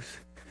Kings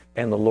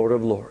and the Lord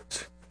of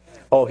Lords.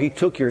 Oh, he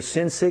took your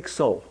sin-sick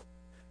soul.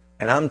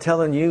 And I'm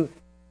telling you,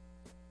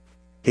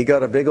 he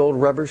got a big old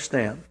rubber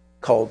stamp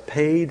called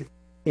paid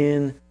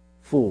in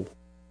full.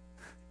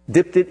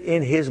 Dipped it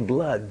in his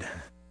blood.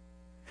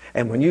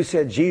 And when you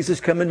said, Jesus,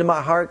 come into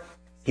my heart,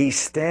 he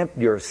stamped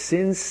your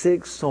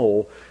sin-sick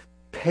soul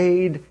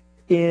paid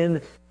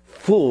in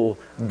full.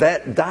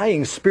 That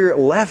dying spirit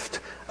left.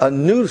 A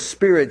new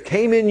spirit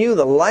came in you.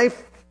 The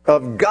life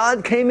of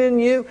God came in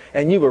you.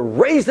 And you were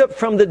raised up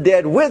from the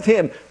dead with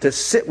him to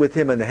sit with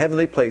him in the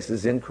heavenly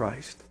places in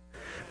Christ.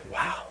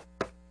 Wow.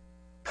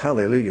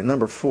 Hallelujah.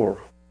 Number 4.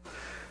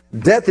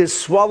 Death is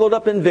swallowed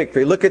up in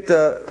victory. Look at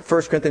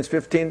 1 Corinthians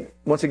 15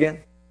 once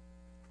again.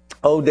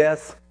 O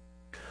death,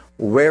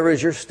 where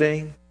is your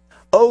sting?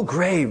 O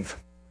grave,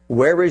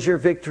 where is your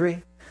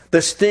victory?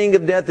 The sting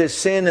of death is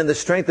sin, and the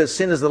strength of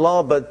sin is the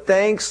law. But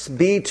thanks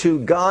be to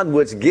God,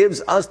 which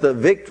gives us the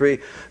victory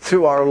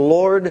through our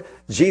Lord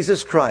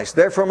Jesus Christ.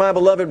 Therefore, my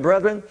beloved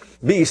brethren,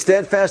 be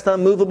steadfast,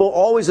 unmovable,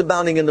 always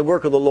abounding in the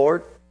work of the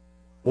Lord.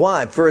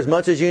 Why? For as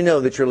much as you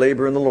know that your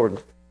labor in the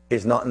Lord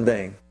is not in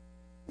vain.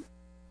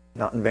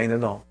 Not in vain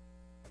at all.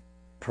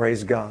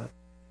 Praise God.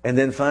 And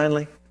then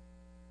finally,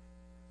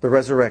 the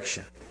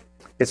resurrection.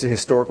 It's a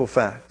historical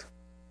fact.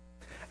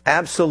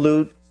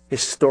 Absolute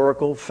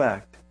historical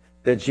fact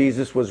that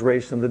Jesus was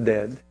raised from the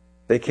dead.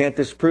 They can't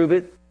disprove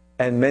it,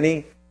 and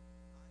many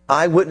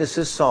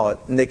eyewitnesses saw it,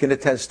 and they can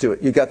attest to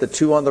it. You've got the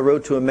 2 on the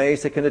road to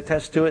Emmaus that can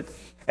attest to it,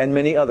 and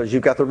many others.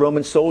 You've got the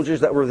Roman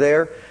soldiers that were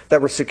there,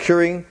 that were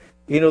securing,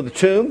 the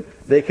tomb.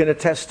 They can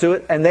attest to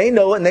it, and they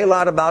know it, and they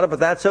lied about it, but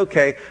that's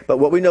okay. But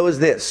what we know is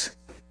this.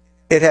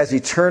 It has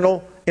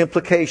eternal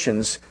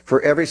implications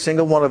for every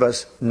single one of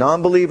us,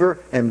 non-believer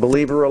and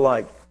believer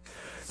alike.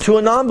 to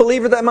a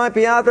non-believer that might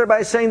be out there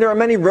by saying there are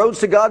many roads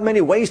to God,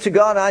 many ways to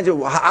God.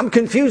 I'm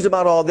confused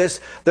about all this.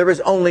 There is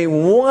only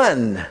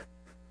one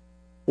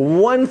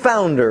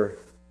founder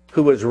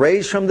who was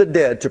raised from the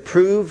dead to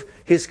prove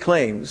his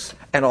claims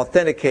and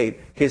authenticate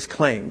his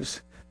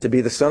claims to be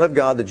the Son of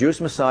God, the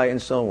Jewish Messiah,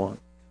 and so on.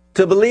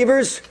 To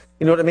believers,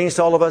 you know what it means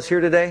to all of us here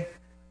today?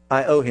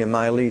 I owe him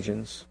my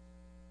allegiance.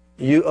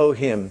 You owe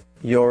him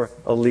your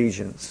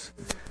allegiance.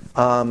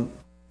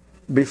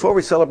 Before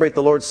we celebrate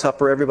the Lord's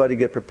Supper, everybody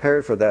get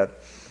prepared for that.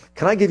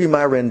 Can I give you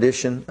my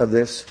rendition of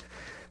this?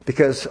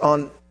 Because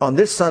on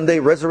this Sunday,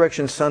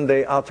 Resurrection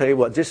Sunday, I'll tell you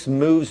what, this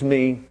moves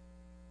me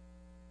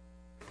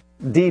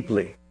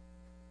deeply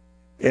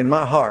in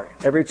my heart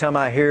every time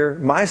I hear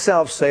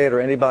myself say it or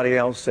anybody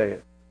else say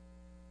it.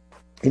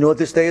 You know what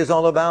this day is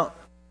all about?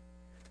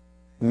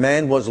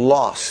 Man was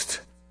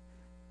lost.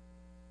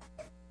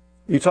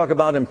 You talk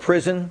about in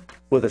prison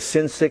with a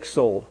sin-sick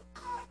soul,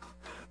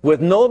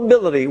 with no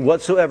ability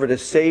whatsoever to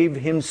save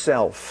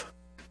himself.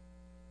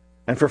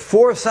 And for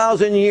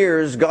 4,000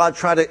 years, God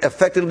tried to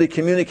effectively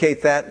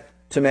communicate that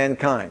to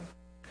mankind.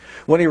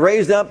 When he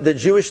raised up the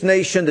Jewish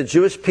nation, the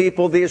Jewish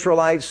people, the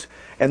Israelites,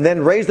 and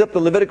then raised up the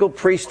Levitical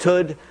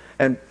priesthood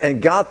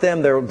and got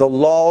them the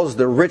laws,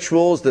 the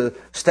rituals, the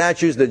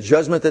statutes, the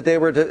judgment that they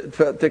were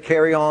to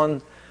carry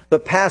on, the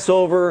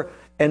Passover,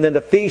 and then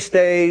the feast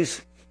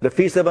days, the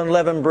Feast of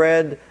Unleavened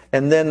Bread,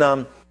 and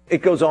then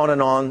it goes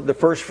on, the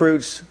first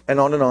fruits, and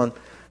on and on.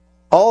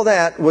 All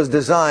that was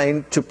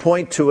designed to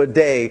point to a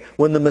day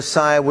when the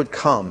Messiah would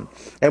come.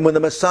 And when the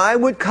Messiah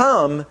would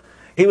come,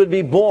 he would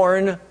be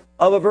born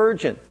of a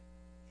virgin.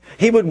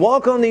 He would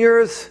walk on the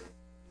earth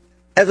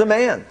as a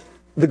man,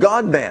 the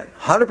God-man,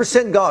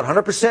 100% God,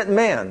 100%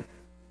 man.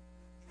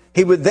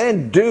 He would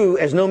then do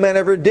as no man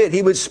ever did.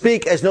 He would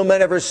speak as no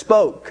man ever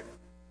spoke.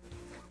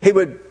 He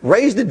would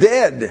raise the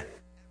dead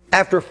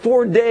after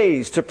 4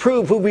 days to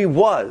prove who he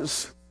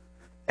was.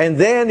 And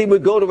then he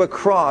would go to a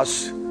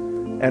cross.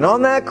 And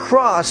on that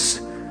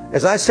cross,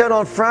 as I said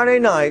on Friday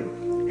night,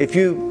 if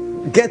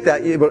you get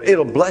that,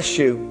 it'll bless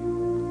you.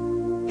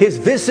 His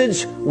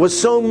visage was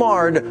so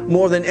marred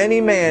more than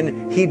any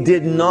man, he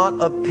did not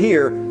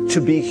appear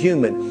to be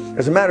human.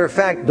 As a matter of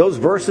fact, those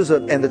verses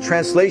and the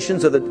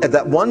translations of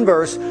that one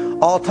verse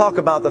all talk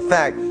about the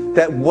fact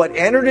that what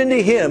entered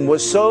into him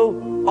was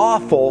so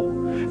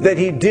awful that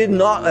he did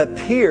not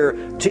appear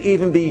to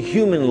even be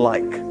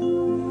human-like.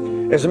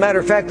 As a matter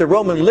of fact, the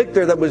Roman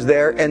lictor that was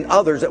there and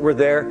others that were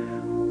there,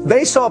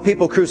 they saw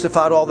people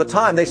crucified all the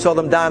time. They saw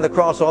them die on the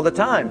cross all the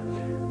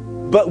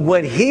time. But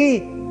when he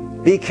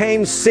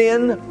became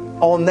sin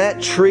on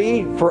that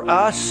tree for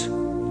us,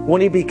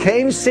 when he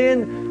became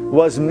sin,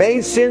 was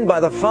made sin by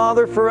the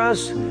Father for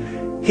us,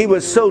 he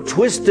was so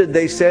twisted,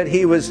 they said,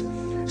 he was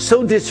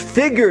so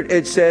disfigured,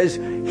 it says,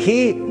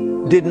 he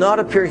did not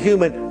appear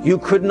human. You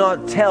could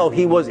not tell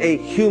he was a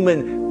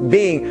human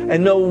being.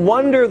 And no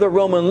wonder the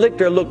Roman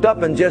lictor looked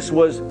up and just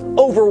was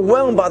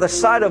overwhelmed by the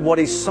sight of what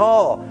he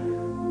saw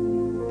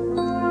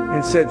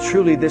and said,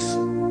 truly this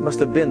must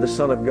have been the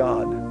Son of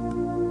God.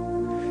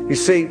 You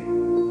see,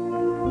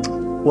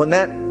 when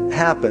that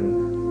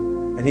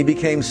happened and he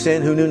became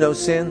sin who knew no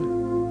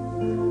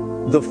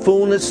sin, the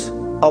fullness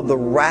of the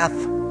wrath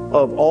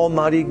of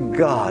Almighty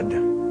God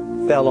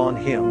fell on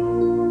him.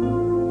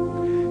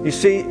 You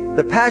see,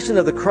 the Passion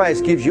of the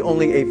Christ gives you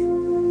only a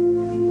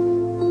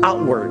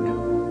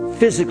outward,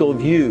 physical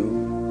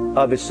view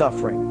of his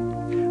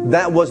suffering.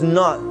 That was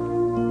not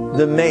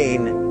the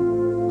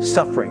main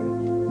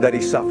suffering that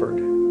he suffered.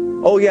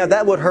 Oh yeah,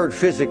 that would hurt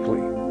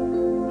physically.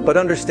 But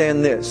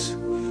understand this,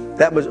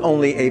 that was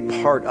only a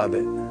part of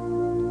it.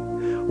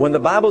 When the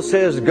Bible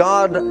says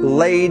God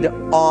laid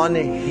on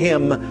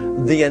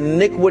him the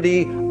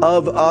iniquity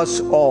of us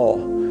all,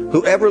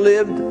 whoever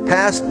lived,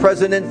 past,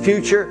 present, and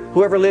future,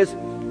 whoever lives,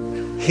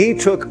 he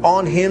took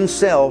on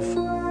himself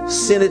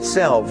sin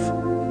itself.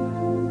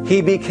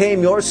 He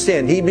became your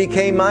sin. He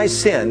became my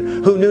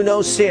sin, who knew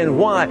no sin.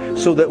 Why?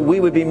 So that we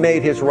would be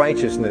made his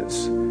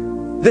righteousness.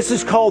 This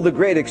is called the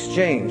great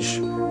exchange.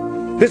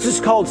 This is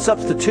called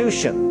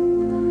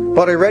substitution.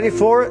 But are you ready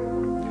for it?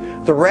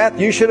 The wrath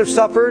you should have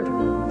suffered,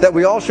 that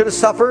we all should have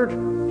suffered,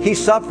 he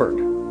suffered.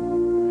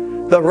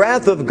 The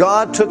wrath of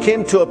God took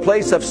him to a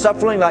place of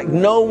suffering like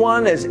no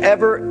one has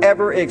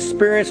ever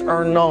experienced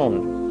or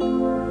known.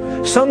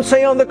 Some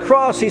say on the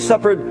cross he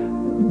suffered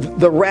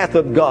the wrath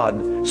of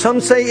God. Some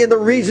say in the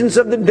regions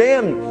of the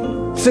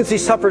damned, since he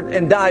suffered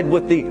and died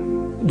with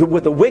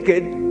the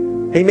wicked,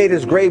 he made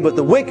his grave with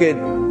the wicked.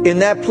 In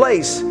that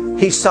place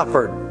he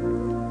suffered.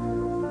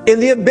 In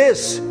the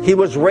abyss he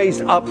was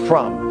raised up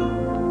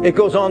from. It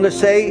goes on to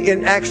say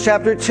in Acts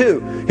chapter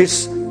 2,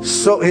 his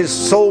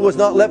soul was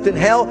not left in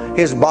hell,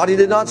 his body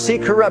did not see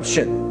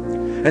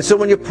corruption. And so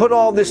when you put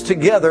all this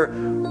together,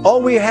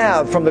 all we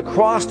have from the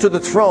cross to the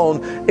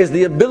throne is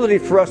the ability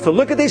for us to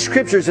look at these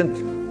scriptures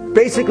and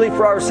basically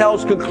for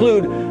ourselves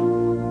conclude,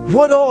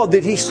 what all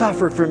did he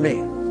suffer for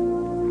me?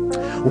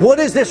 What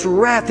is this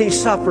wrath he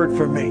suffered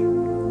for me?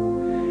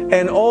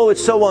 And oh,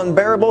 it's so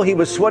unbearable. He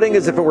was sweating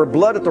as if it were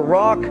blood at the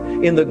rock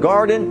in the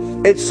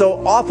garden. It's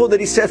so awful that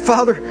he said,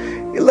 Father,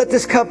 let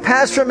this cup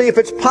pass from me if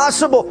it's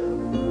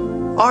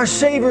possible. Our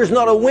Savior's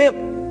not a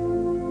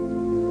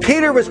wimp.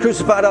 Peter was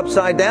crucified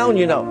upside down,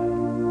 you know.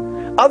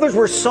 Others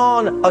were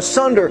sawn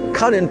asunder,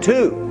 cut in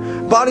two.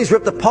 Bodies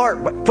ripped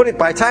apart, put it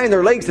by tying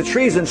their legs to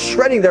trees and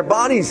shredding their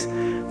bodies.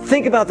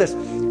 Think about this.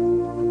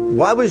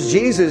 Why was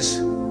Jesus,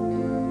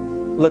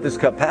 let this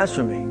cup pass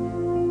from me?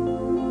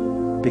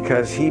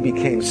 Because he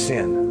became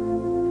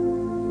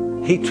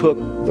sin. He took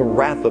the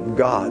wrath of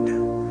God.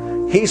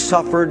 He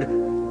suffered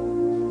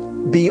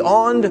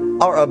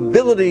beyond our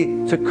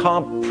ability to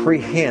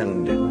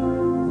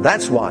comprehend.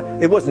 That's why.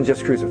 It wasn't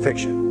just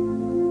crucifixion.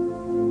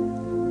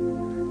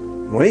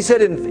 When he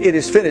said it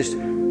is finished,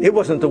 it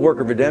wasn't the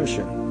work of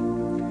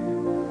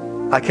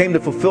redemption. I came to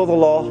fulfill the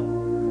law.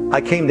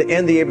 I came to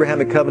end the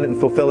Abrahamic covenant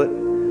and fulfill it.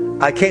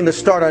 I came to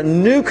start a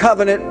new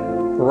covenant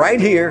right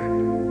here.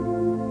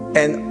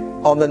 And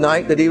on the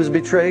night that he was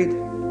betrayed,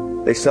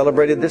 they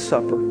celebrated this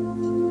supper.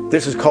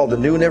 This is called the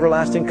new and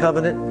everlasting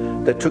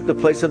covenant that took the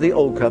place of the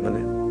old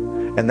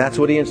covenant. And that's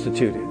what he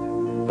instituted.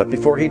 But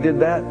before he did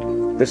that,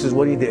 this is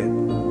what he did.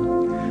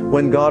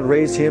 When God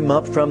raised him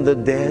up from the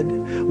dead,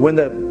 when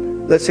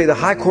let's say the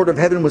high court of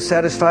heaven was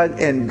satisfied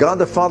and God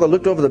the Father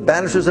looked over the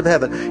banisters of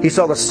heaven, he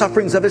saw the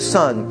sufferings of his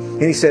Son,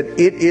 and he said,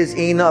 it is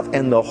enough.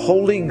 And the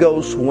Holy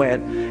Ghost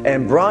went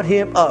and brought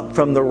him up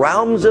from the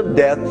realms of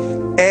death,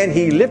 and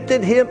he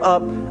lifted him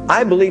up.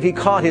 I believe he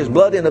caught his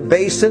blood in a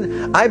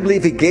basin. I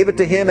believe he gave it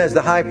to him as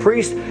the high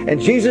priest. And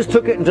Jesus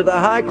took it into the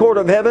high court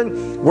of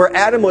heaven where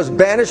Adam was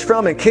banished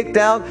from and kicked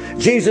out.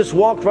 Jesus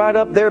walked right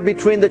up there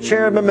between the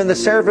cherubim and the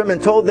seraphim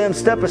and told them,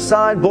 step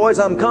aside, boys,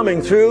 I'm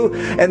coming through.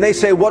 And they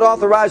say, what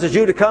authorizes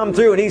you to come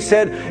through? And he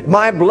said,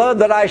 my blood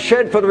that I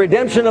shed for the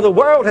redemption of the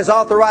world has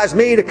authorized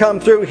me to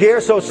come through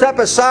here. So step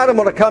aside, I'm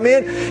going to come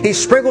in. He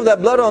sprinkled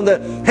that blood on the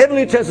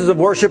heavenly utensils of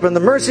worship and the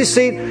mercy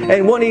seat.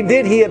 And when he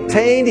did, he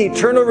obtained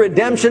eternal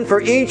redemption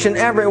for each and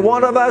every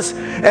one of us.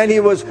 And he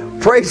was,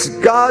 praise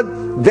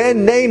God,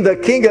 then named the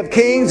King of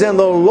Kings and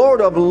the Lord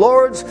of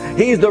Lords.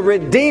 He's the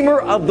Redeemer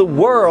of the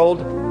world.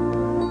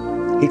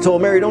 He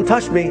told Mary, don't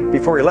touch me,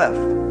 before he left.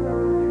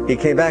 He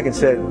came back and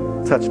said,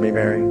 touch me,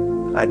 Mary.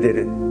 I did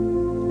it.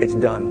 It's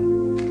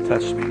done.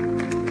 Touch me.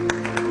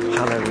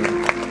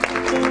 Hallelujah.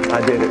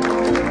 I did it.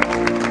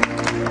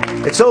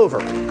 It's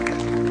over.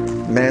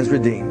 Man's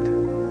redeemed.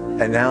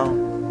 And now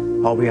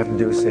all we have to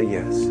do is say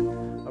yes.